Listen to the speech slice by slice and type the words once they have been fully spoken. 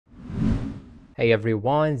Hey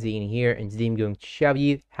everyone, Zane here, and today I'm going to show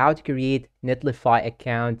you how to create Netlify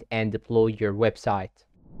account and deploy your website.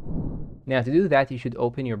 Now to do that, you should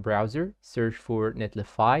open your browser, search for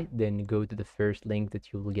Netlify, then go to the first link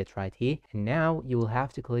that you will get right here. And now you will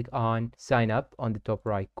have to click on sign up on the top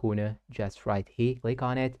right corner, just right here. Click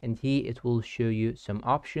on it, and here it will show you some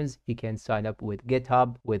options. You can sign up with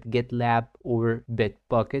GitHub, with GitLab, or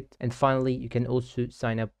Bitbucket. And finally, you can also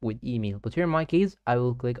sign up with email. But here in my case, I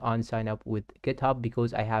will click on sign up with GitHub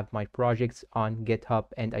because I have my projects on GitHub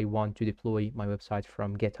and I want to deploy my website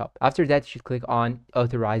from GitHub. After that, you should click on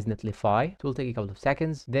authorize Netlify. It will take a couple of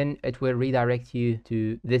seconds. Then it will redirect you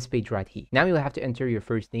to this page right here. Now you'll have to enter your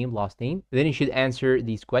first name, last name. Then you should answer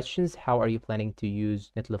these questions. How are you planning to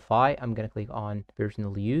use Netlify? I'm going to click on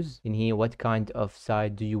personal use. In here, what kind of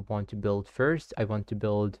site do you want to build first? I want to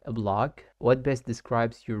build a blog. What best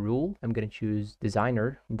describes your role? I'm going to choose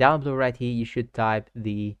designer. Down below right here, you should type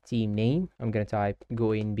the team name. I'm going to type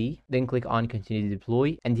GoInB. Then click on continue to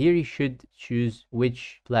deploy. And here you should choose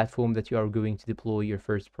which platform that you are going to deploy your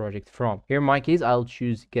first project from. Here in my case, I'll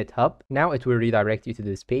choose GitHub. Now it will redirect you to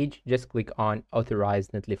this page. Just click on authorize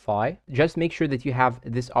Netlify. Just make sure that you have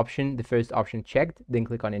this option, the first option checked, then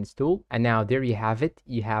click on install. And now there you have it.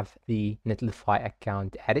 You have the Netlify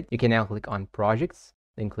account added. You can now click on projects.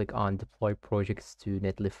 Then click on deploy projects to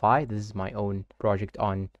Netlify. This is my own project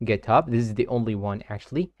on GitHub. This is the only one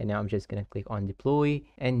actually. And now I'm just going to click on deploy.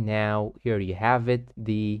 And now here you have it.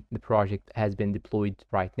 The project has been deployed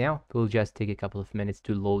right now. It will just take a couple of minutes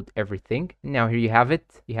to load everything. Now here you have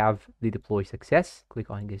it. You have the deploy success.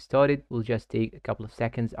 Click on get started. It will just take a couple of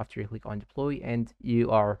seconds after you click on deploy and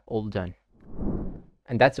you are all done.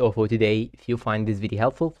 And that's all for today. If you find this video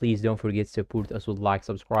helpful, please don't forget to support us with like,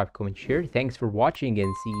 subscribe, comment, share. Thanks for watching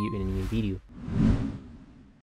and see you in a new video.